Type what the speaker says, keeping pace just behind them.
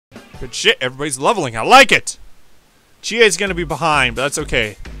Good shit, everybody's leveling. I like it! Chie's gonna be behind, but that's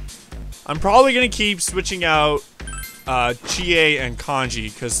okay. I'm probably gonna keep switching out Chie and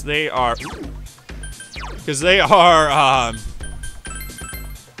Kanji, because they are...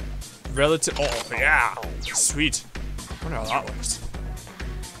 relative... Oh, yeah! Sweet. I wonder how that looks.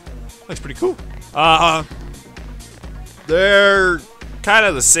 Looks pretty cool. They're kind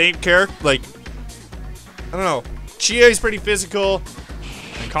of the same character, like... I don't know. Chie's pretty physical,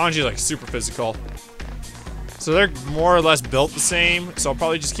 and Kanji, like, super physical. So they're more or less built the same, so I'll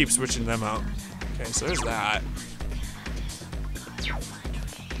probably just keep switching them out. Okay, so there's that.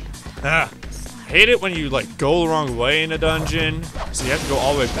 Ah, hate it when you, like, go the wrong way in a dungeon, so you have to go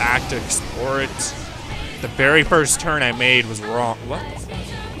all the way back to explore it. The very first turn I made was wrong. What the fuck?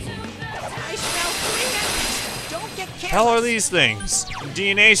 Don't get careless. Hell are these things?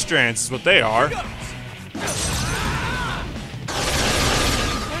 DNA strands is what they are.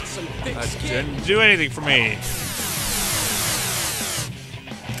 That didn't do anything for me.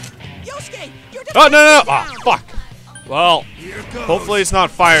 Oh, no! Ah, fuck. Well, hopefully it's not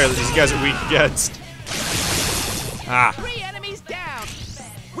fire that these guys are weak against. Ah.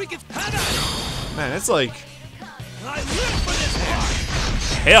 Man, it's like...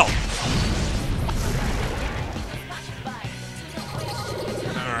 hell.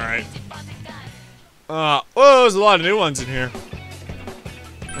 Alright. Oh, there's a lot of new ones in here.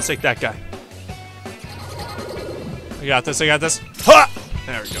 Let's take that guy. I got this, I got this. Ha!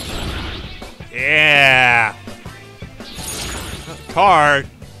 There we go. Yeah! Card.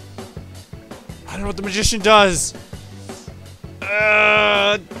 I don't know what the magician does.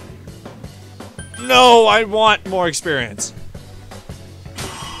 No, I want more experience.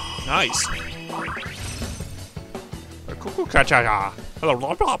 Nice.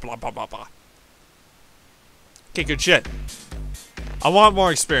 Okay, good shit. I want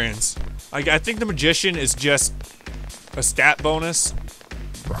more experience. I think the magician is just a stat bonus,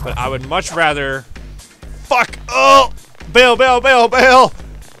 but I would much rather... Fuck! Oh! Bail, bail, bail, bail!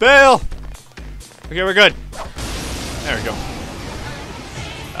 Bail! Okay, we're good. There we go.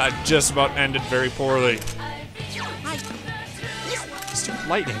 That just about ended very poorly. Stupid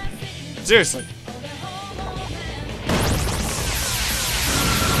lightning. Seriously.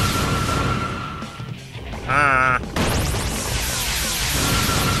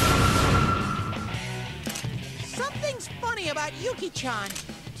 Something's funny about Yuki-chan.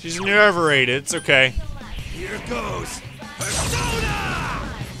 She's never rated. It's okay. Here goes. Persona!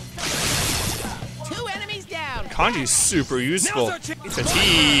 2 enemies down. Kanji's super useful because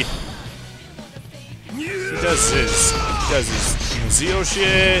he does his Zeo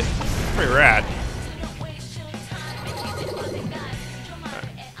shit. Pretty rad.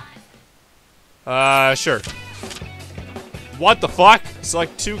 Sure. What the fuck?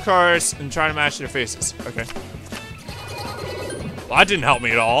 Select 2 cards and try to match their faces. Okay. Well, that didn't help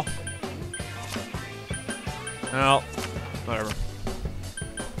me at all. Well, whatever.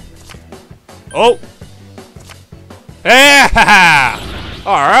 Oh! Yeah!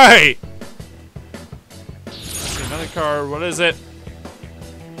 Alright! Another card. What is it?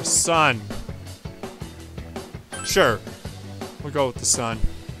 The sun. Sure. We'll go with the sun.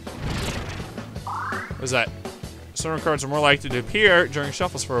 What is that? Some cards are more likely to appear during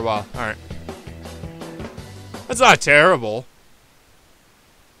shuffles for a while. Alright. That's not terrible.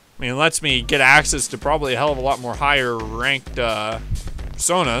 I mean, it lets me get access to probably a hell of a lot more higher ranked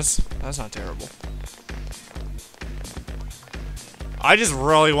personas. That's not terrible. I just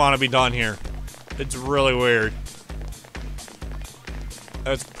really want to be done here. It's really weird.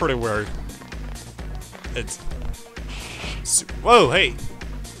 That's pretty weird. It's... Whoa, hey!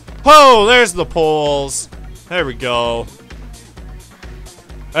 Whoa, there's the poles! There we go.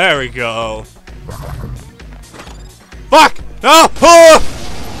 There we go. Fuck! No! Oh!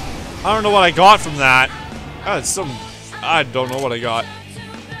 I don't know what I got from that. That's some... I don't know what I got.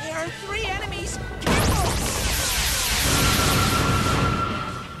 There are 3 enemies.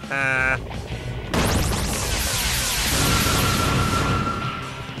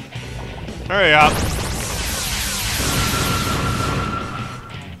 Hurry up.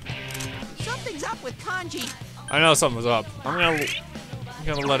 Something's up with Kanji. I know something's up. I'm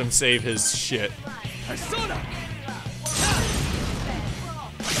gonna let him save his shit. Persona!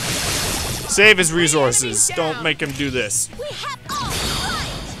 Save his resources. Don't make him do this.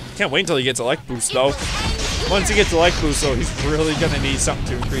 Can't wait until he gets a life boost though. Once he gets a life boost though, he's really gonna need something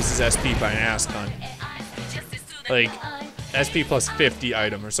to increase his SP by an ass ton. Like SP plus 50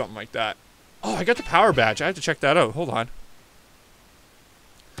 item or something like that. Oh, I got the power badge. I have to check that out. Hold on.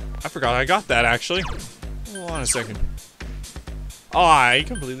 I forgot I got that actually. Hold on a second. Oh, I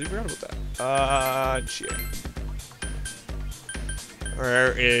completely forgot about that. Shit.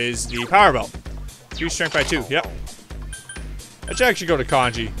 Where is the power belt? 2 strength by 2. Yep. Let's actually go to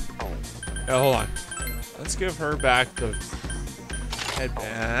Kanji. Oh, hold on. Let's give her back the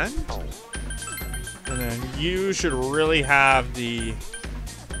headband. And then you should really have the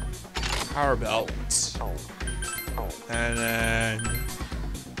power belt. And then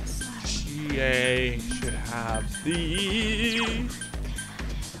GA should have the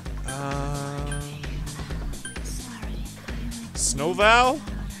Snow Vow?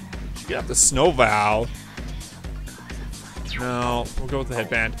 Should get up the Snow Vow. No, we'll go with the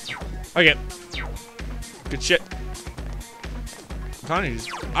headband. Okay. Good shit. Kanji's.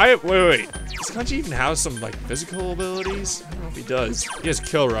 Wait. Does Kanji even have some like physical abilities? I don't know if he does. He has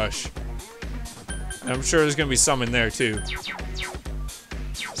Kill Rush. And I'm sure there's gonna be some in there too.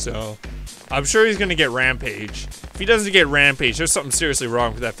 So I'm sure he's gonna get Rampage. If he doesn't get Rampage, there's something seriously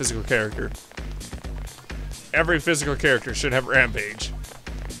wrong with that physical character. Every physical character should have Rampage.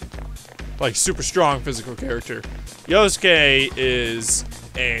 Like super strong physical character. Yosuke is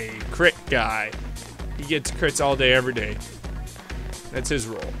a crit guy. He gets crits all day, every day. That's his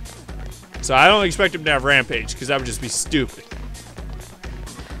role. So I don't expect him to have Rampage, because that would just be stupid.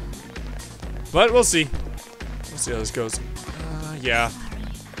 But we'll see. We'll see how this goes. Yeah.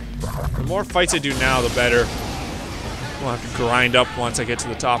 The more fights I do now, the better. We'll have to grind up once I get to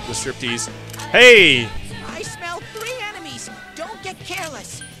the top of the striptease. Hey! I smell 3 enemies. Don't get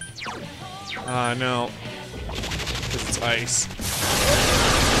careless. No. Because it's ice.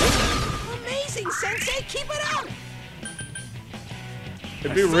 Amazing, Sensei. Keep it up.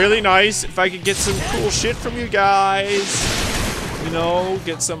 It'd be really nice if I could get some cool shit from you guys. You know,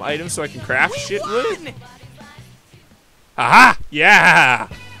 get some items so I can craft shit with. Aha! Yeah!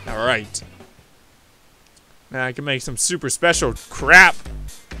 Alright. Now I can make some super special crap,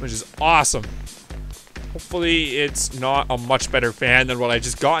 which is awesome. Hopefully it's not a much better fan than what I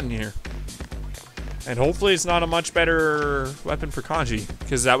just got in here. And hopefully it's not a much better weapon for Kanji,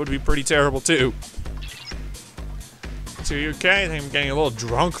 because that would be pretty terrible too. So you okay? I think I'm getting a little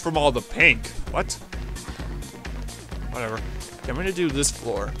drunk from all the pink. What? Whatever. Okay, I'm gonna do this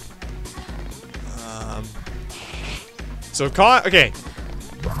floor. Okay.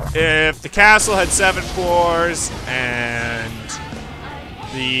 If the castle had 7 floors and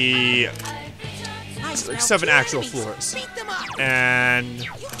the like 7 actual floors, and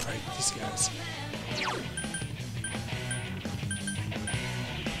alright, these guys,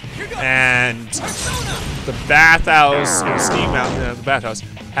 and the bathhouse, or the steam mountain, the bathhouse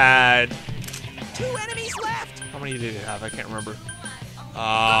had 2 enemies left. how many did it have? I can't remember.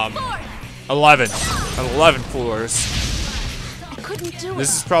 11. Had 11 floors. Couldn't do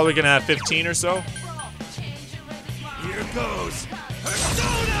This is probably gonna have 15 or so. Here goes.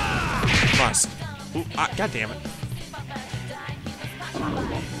 Persona! Must. Ooh, God damn it.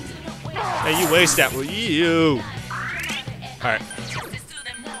 Hey, you waste that, will you? Alright.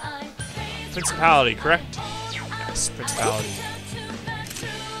 Principality, correct? Yes, Principality.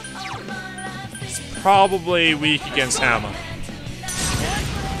 It's probably weak against Hama.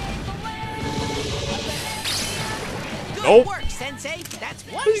 Nope. Work, Sensei. That's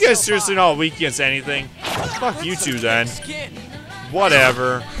one. Are you guys so seriously far. not weak against anything? Fuck you two then.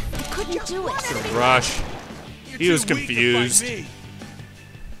 Whatever. couldn't do it. Rush. He was confused.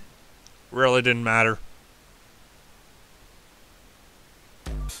 Really didn't matter.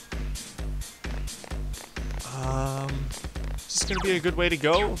 Is this gonna be a good way to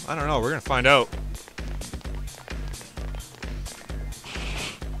go? I don't know. We're gonna find out.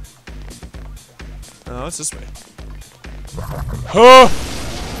 Oh, it's this way. Huh!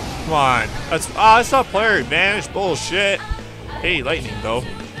 Come on. That's not player advantage. Bullshit. Hey, lightning though.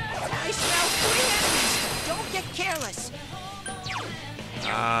 I smell 3 enemies. Don't get careless.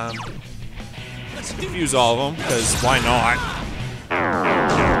 Let's confuse all of them, because why not?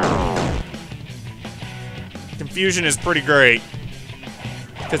 Confusion is pretty great.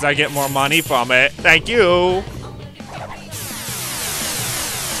 Because I get more money from it. Thank you!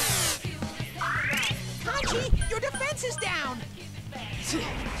 Kanji, your defense is down.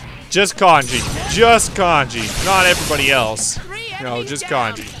 Just Kanji. Just Kanji. Not everybody else. 3 No, enemies just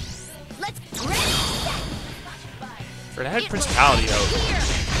down. Kanji. Let's But I had Principality out.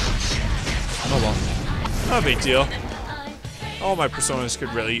 Oh well. Not a big deal. All my personas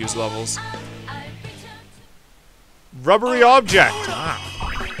could really use levels. Rubbery object.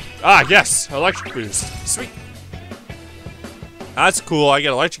 Yes, electric boost. Sweet. That's cool. I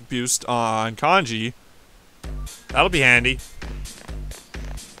get electric boost on Kanji. That'll be handy.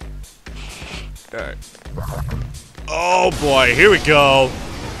 Alright. Oh boy, here we go.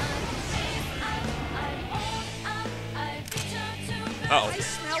 Uh-oh.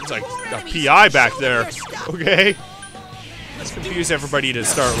 It's like a PI back there. Okay. Let's confuse everybody to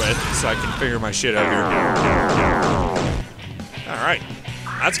start with so I can figure my shit out here. Alright.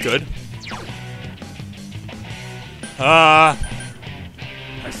 That's good. I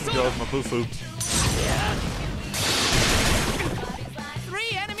can go with my poo-foo.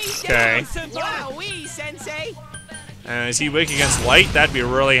 3 enemies Okay. down. Wowee, Sensei. And is he weak against light? That'd be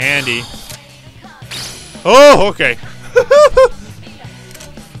really handy. Oh, okay.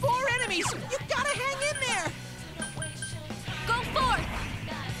 4 enemies. You gotta hang in there. Go forth.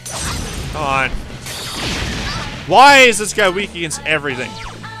 Come on. Why is this guy weak against everything?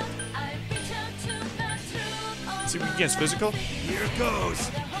 Is he weak against physical? Here goes.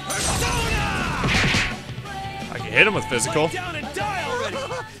 Persona! I can hit him with physical. Down and die already.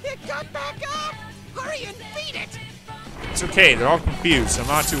 It got back up. Hurry and beat it. It's okay, they're all confused. I'm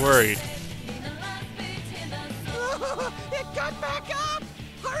not too worried. It got back up.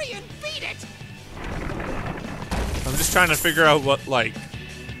 Hurry and beat it. I'm just trying to figure out what, like,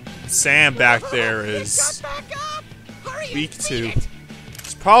 Sam back there It is got back up. Hurry and weak beat to. it.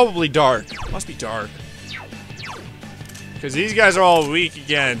 It's probably dark. Must be dark. Because these guys are all weak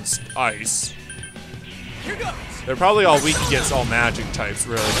against ice. Here goes. They're probably all weak against all magic types,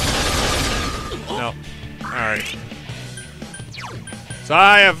 really. No. Alright. So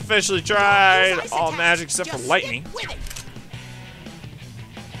I have officially tried Ice all attacks. magic except for Just lightning. stick with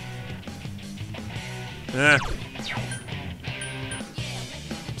it. Eh.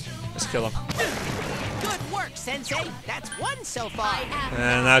 Let's kill him. Good work, Sensei. That's 1 so far.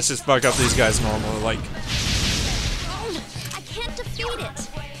 And let's just fuck up these guys normally. Like, I can't defeat it.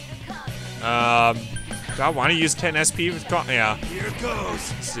 do I want to use 10 SP with yeah, Here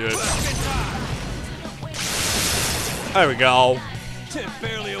goes. let's do it. There we go.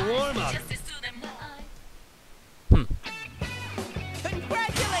 Barely a warm-up.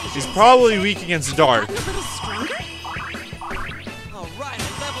 Congratulations. He's probably weak against dark. A little stronger? All right, I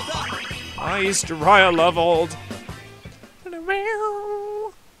leveled up. Nice, Jiraiya leveled.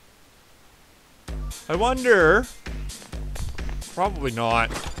 I wonder. Probably not.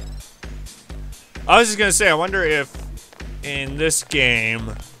 I was just gonna say, I wonder if in this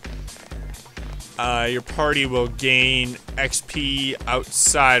game, your party will gain XP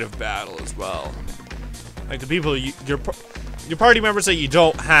outside of battle as well. Like the people your party members that you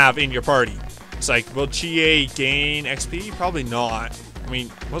don't have in your party. It's like, will Chie gain XP? Probably not. I mean,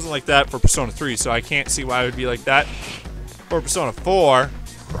 it wasn't like that for Persona 3, so I can't see why it would be like that for Persona 4.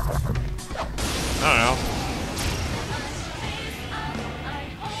 I don't know.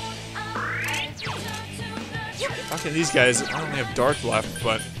 Fucking these guys, I only have dark left,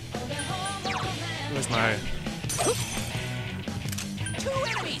 but where's my 2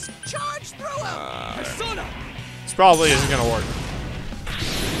 enemies. Charge through them. Persona. this probably isn't gonna work.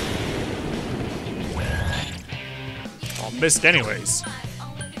 Oh, missed anyways.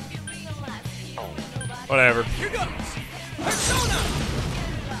 Whatever. Here goes. Persona.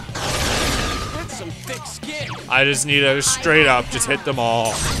 That's some thick skin. I just need to straight up just hit them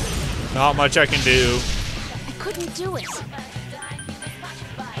all. Not much I can do. I couldn't do it.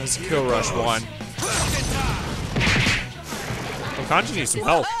 Let's kill rush 1. Oh, Kanji needs some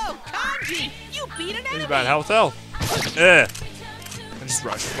health. Oh, Kanji, you beat an He's enemy. about health. I just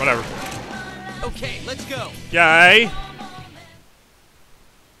rush. Whatever. Okay, let's go. Yay.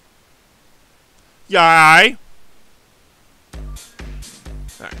 Yay.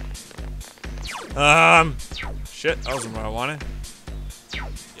 Alright. Shit, that wasn't what I wanted.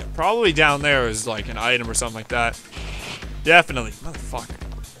 Yeah, probably down there is like an item or something like that. Definitely. Motherfucker.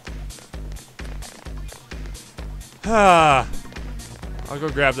 I'll go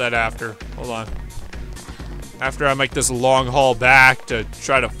grab that after. Hold on. After I make this long haul back to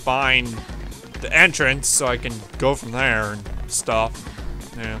try to find the entrance so I can go from there and stuff.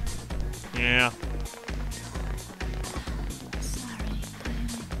 Yeah. Yeah.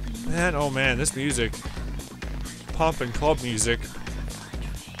 Man, oh man, this music. Pump and club music.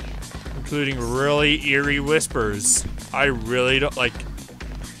 Including really eerie whispers. I really don't like.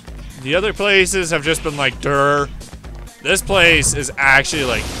 The other places have just been like, durr. This place is actually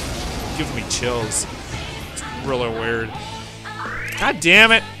like giving me chills. It's really weird. God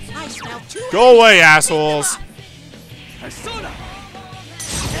damn it. I smell 2 Go away, assholes. Persona.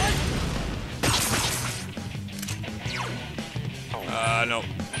 No.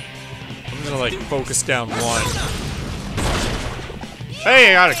 I'm gonna like focus down one.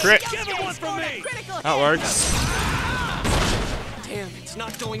 Hey, I got a crit. Give him one from me. critical That hit. works. Damn, it's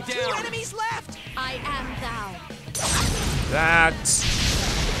not going 2 down. enemies left. I am thou. That.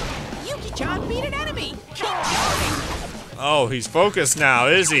 Yuki-chan beat an enemy. Keep going. Oh, he's focused now,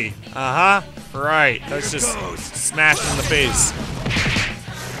 is he? Uh-huh. Right. Let's just smash him in the face.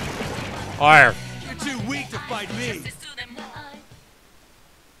 Fire. You're too weak to fight me.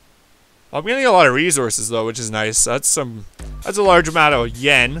 I'm getting a lot of resources though, which is nice. That's a large amount of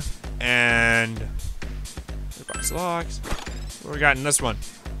yen. And box locks. What do we got in this one?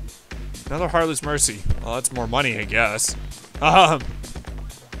 Another Heartless Mercy. Well, that's more money, I guess. At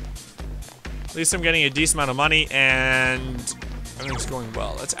least I'm getting a decent amount of money, and everything's going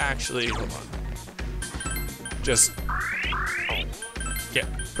well. Let's actually, hold on. Just get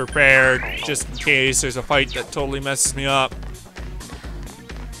prepared, just in case there's a fight that totally messes me up.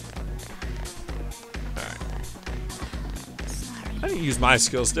 Alright. I didn't use my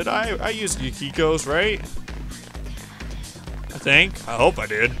skills, did I? I used Yukiko's, right? I think. I hope I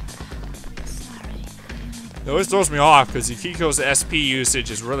did. It always throws me off because Yukiko's SP usage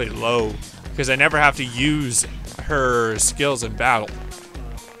is really low because I never have to use her skills in battle.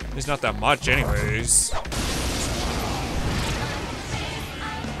 It's not that much anyways.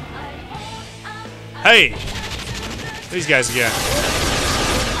 Hey! These guys again.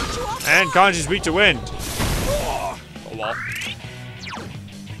 And Kanji's weak to wind. Oh well.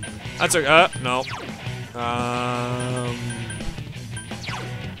 That's a, no.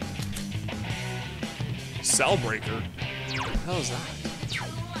 Cell breaker? What the hell is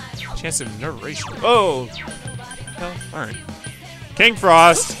that? Chance of narration. Oh! Hell, alright. King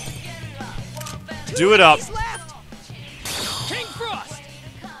Frost! Do it up! King Frost.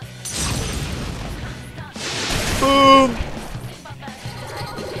 Boom!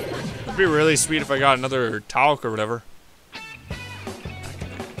 It'd be really sweet if I got another talc or whatever.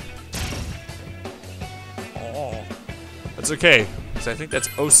 Oh. That's okay, because I think that's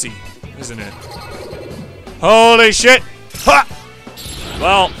OC, isn't it? Holy shit! Ha!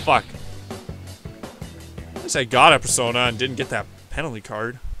 Well, fuck. At least I got a persona and didn't get that penalty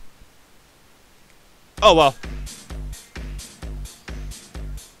card. Oh well.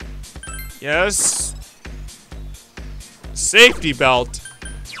 Yes. Safety belt.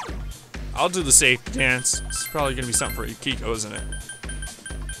 I'll do the safety dance. It's probably gonna be something for Yukiko, isn't it?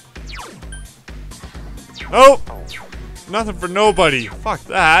 Oh! Nothing for nobody. Fuck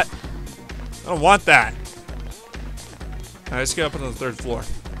that. I don't want that. Alright, let's get up on the 3rd floor.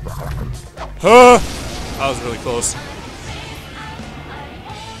 Huh! That was really close.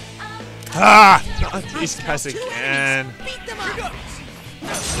 Ah! Not these guys again. Beat them up.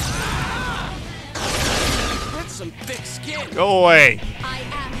 That's some thick skin. Go away. I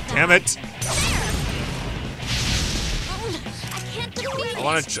am Damn it. I can't defeat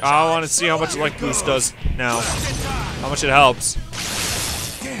it. I wanna see how much like Goose does now. How much it helps.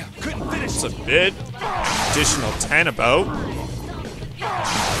 Damn, couldn't finish. It's a bit. Additional 10 about.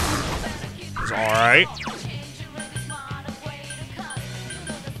 It's alright.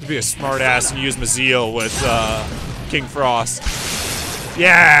 Be a smart ass and use Mazio with King Frost.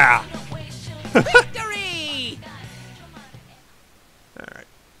 Yeah! Victory. Alright.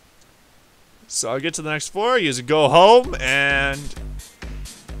 So I'll get to the next floor, use a go home, and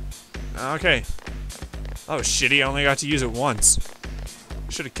okay. That was shitty, I only got to use it once.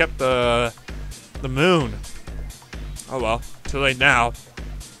 Should have kept the moon. Oh well, too late now.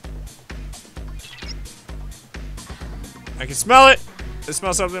 I can smell it! I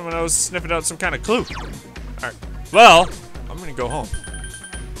smelled something when I was sniffing out some kind of clue. Alright, well, I'm gonna go home.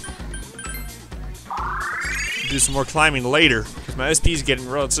 Do some more climbing later, because my SP is getting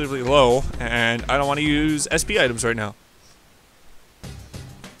relatively low, and I don't want to use SP items right now.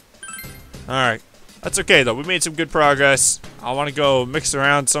 Alright, that's okay though, we made some good progress. I want to go mix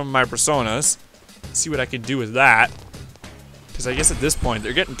around some of my personas, see what I can do with that. Because I guess at this point,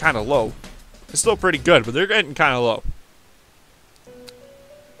 they're getting kind of low. They're still pretty good, but they're getting kind of low.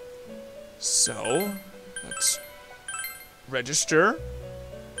 So, let's register.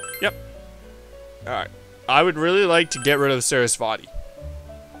 Yep. Alright. I would really like to get rid of Sarasvati.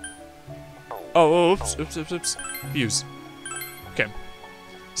 Oh, oops. Views. Okay.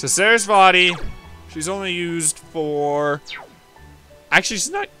 So Sarasvati, she's only used for... Actually, she's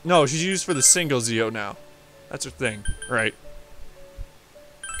not... No, she's used for the single Zeo now. That's her thing. Right.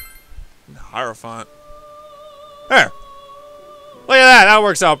 Hierophant. There. Look at that. That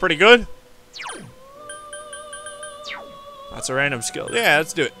works out pretty good. That's a random skill. Yeah,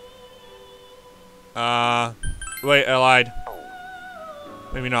 let's do it. Wait, I lied.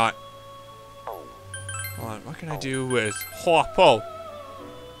 Maybe not. Hold on, what can I do with Huapo?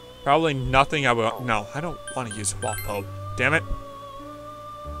 Probably nothing I will. No, I don't want to use Huapo. Damn it.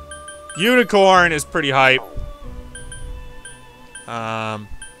 Unicorn is pretty hype.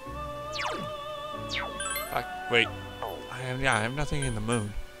 Wait. I have nothing in the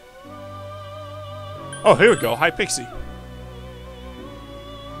moon. Oh, here we go. Hi, Pixie.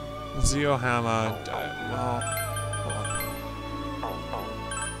 Zeo Hammer. Well, hold on.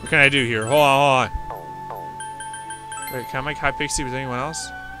 What can I do here? Hold on, hold on. Wait, can I make Hi Pixie with anyone else?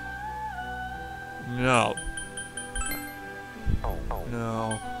 No.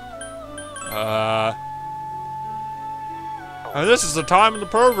 No. And this is the time in the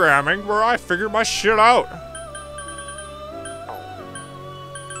programming where I figure my shit out.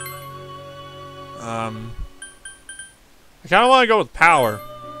 I kind of want to go with power.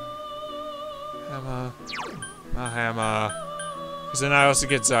 Hammer. Hammer. Because then I also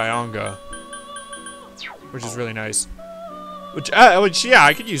get Zyonga. Which is really nice. Which, yeah,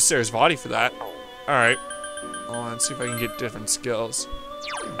 I could use Sarah's body for that. Alright. Hold on, let's see if I can get different skills.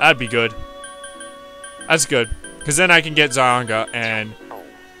 That'd be good. That's good. Because then I can get Zyonga and...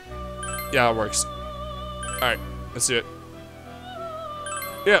 yeah, it works. Alright, let's do it.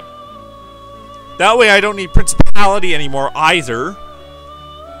 Yep. That way I don't need Principality anymore either.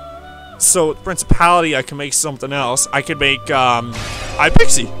 So with Principality I can make something else. I could make,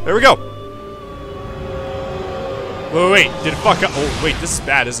 iPixie. There we go. Wait, did it fuck up? Oh, wait, this is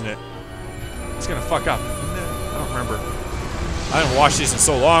bad, isn't it? It's gonna fuck up. I don't remember. I haven't watched these in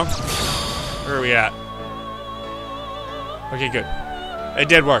so long. Where are we at? Okay, good. It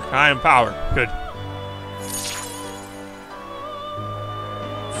did work. I am power. Good.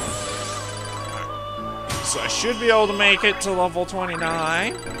 So I should be able to make it to level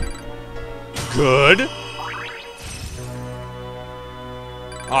 29. Good.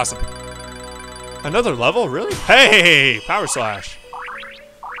 Awesome. Another level? Really? Hey! Power Slash.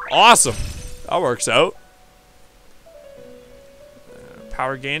 Awesome. That works out.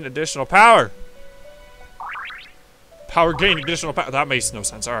 Power gain, additional power. Power gain, additional power. That makes no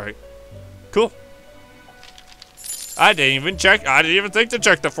sense. Alright. Cool. I didn't even think to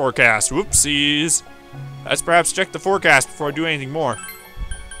check the forecast. Whoopsies. Let's perhaps check the forecast before I do anything more.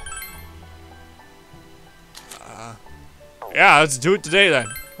 Yeah, let's do it today then.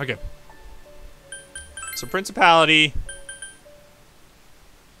 Okay. So Principality.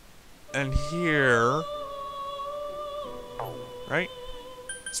 And here. Right?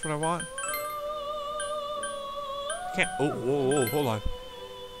 That's what I want. I can't. Oh, hold on.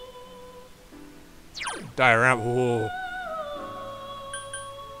 Diorama. Whoa.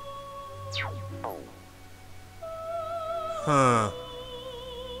 Huh.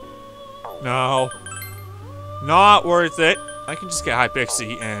 No. Not worth it. I can just get High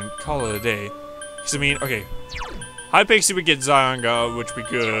Pixie and call it a day. Because, I mean, okay. High Pixie would get Zyonga, which would be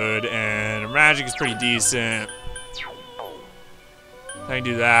good, and Magic is pretty decent. I can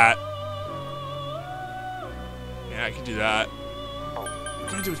do that. Yeah, I can do that. What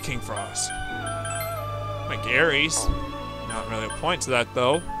can I do with King Frost? My Gary's. Not really a point to that,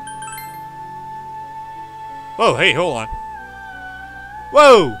 though. Whoa, hey, hold on.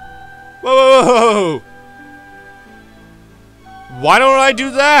 Whoa! Whoa, whoa, whoa, whoa! Why don't I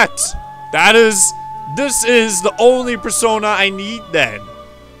do that? This is the only persona I need then.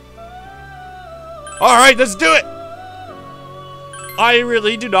 Alright, let's do it! I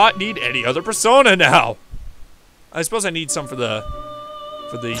really do not need any other persona now. I suppose I need some for the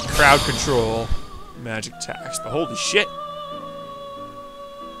crowd control magic attacks, but holy shit.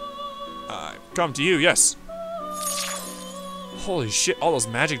 Come to you, yes. Holy shit, all those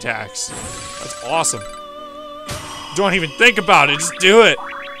magic attacks. That's awesome. Don't even think about it, just do it.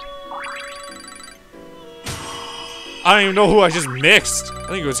 I don't even know who I just mixed. I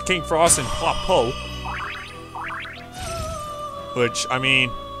think it was King Frost and Popo. Which, I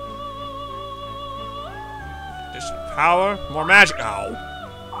mean... additional power, more magic. Ow.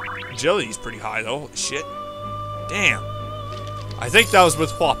 Agility's pretty high though, holy shit. Damn. I think that was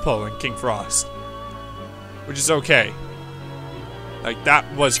with Popo and King Frost. Which is okay. Like, that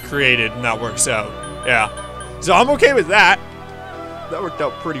was created and that works out. Yeah. So I'm okay with that. That worked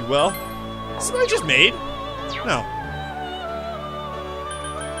out pretty well. Is this what I just made? No.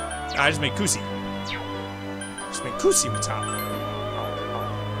 I just made Kusi. Just made Kusi Mitama.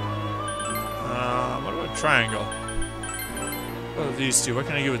 What about a triangle? What are these two? What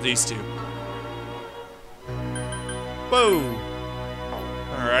can I do with these two? Whoa!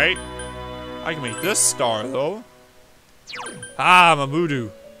 Alright. I can make this star though. Ah, Mabudu.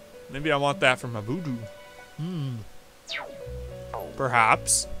 Maybe I want that for Mabudu.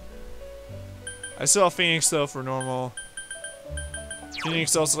 Perhaps. I still have Phoenix though for normal.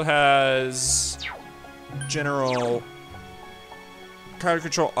 Phoenix also has General Crowd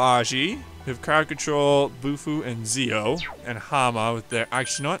Control Aji. We have crowd control, Bufu, and Zio, and Hama with their.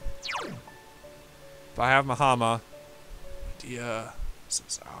 Actually, you know what? If I have my Hama, Dia,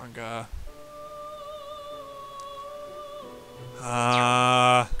 Sasanga.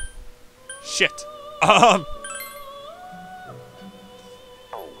 Shit. Oh.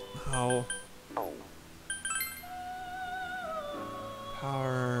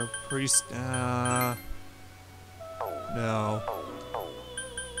 Power priest. No.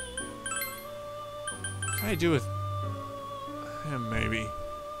 What can I do with him? Maybe.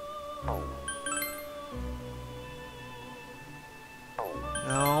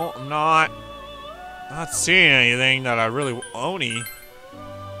 No, I'm not seeing anything that I really Oni.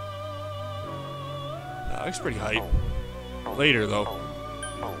 That looks pretty hype. Later though.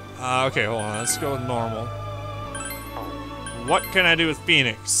 Okay, hold on. Let's go with normal. What can I do with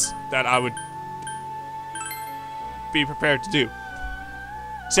Phoenix that I would be prepared to do?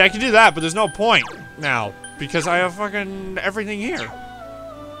 See, I can do that, but there's no point now because I have fucking everything here.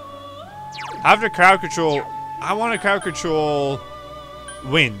 After crowd control, I want to crowd control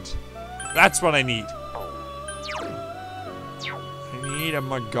wind. That's what I need. I need a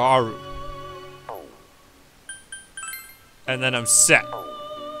Magaru. And then I'm set.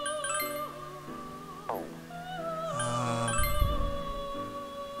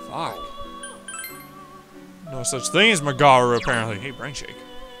 Fuck. No such thing as Magaru, apparently. Hey, brain shake.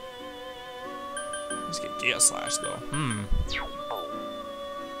 Let's get Gale Slash, though.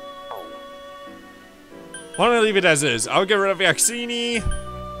 Why don't I leave it as is? I'll get rid of Yaxini.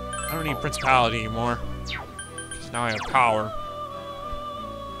 I don't need Principality anymore. Because now I have power.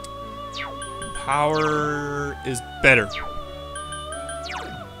 Power is better.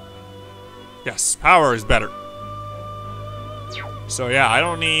 Yes, power is better. So yeah, I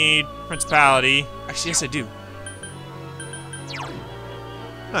don't need Principality. Actually, yes I do.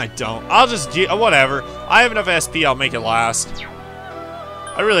 No, I don't. I'll just, whatever. I have enough SP, I'll make it last.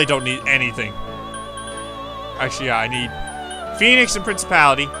 I really don't need anything. Actually, yeah, I need Phoenix and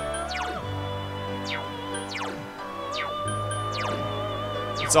Principality.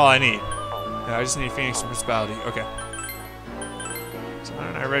 That's all I need. Yeah, I just need Phoenix and Principality. Okay. So why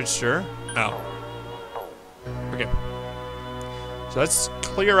don't I register? Oh. Okay. So let's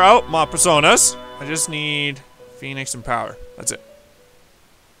clear out my personas. I just need Phoenix and power. That's it.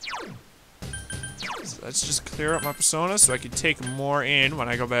 So let's just clear up my personas so I can take more in when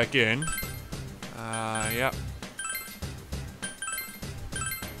I go back in. Yep.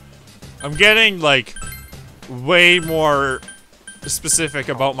 I'm getting, like, way more specific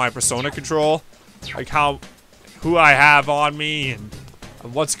about my persona control. Like who I have on me and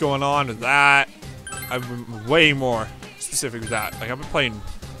what's going on with that. I'm way more specific with that. Like, I've been playing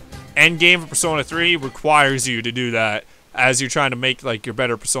endgame for Persona 3 requires you to do that as you're trying to make, like, your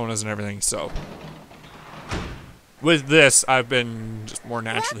better personas and everything, so. With this, I've been just more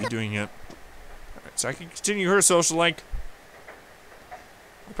naturally doing it. Alright, so I can continue her social link.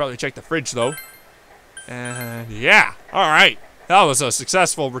 I'll probably check the fridge, though. And, yeah. Alright. That was a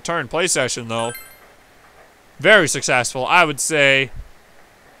successful return play session, though. Very successful. I would say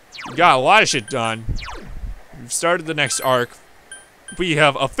we got a lot of shit done. We've started the next arc. We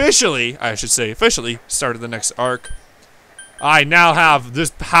have officially, I should say officially, started the next arc. I now have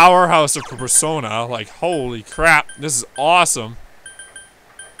this powerhouse of Persona. Like, holy crap. This is awesome.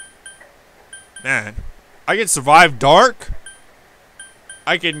 Man. I can survive Dark.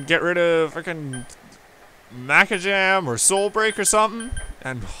 I can get rid of freaking Macajam or Soulbreak or something.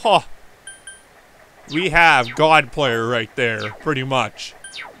 And, huh. We have God Player right there, pretty much.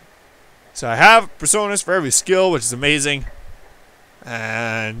 So I have personas for every skill, which is amazing.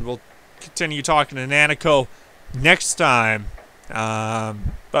 And we'll continue talking to Nanako next time.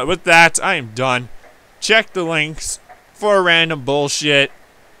 But with that, I am done. Check the links for random bullshit.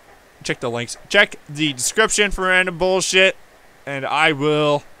 Check the links. Check the description for random bullshit. And I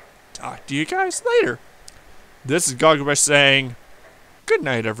will talk to you guys later. This is Goglabesh saying, good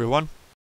night, everyone.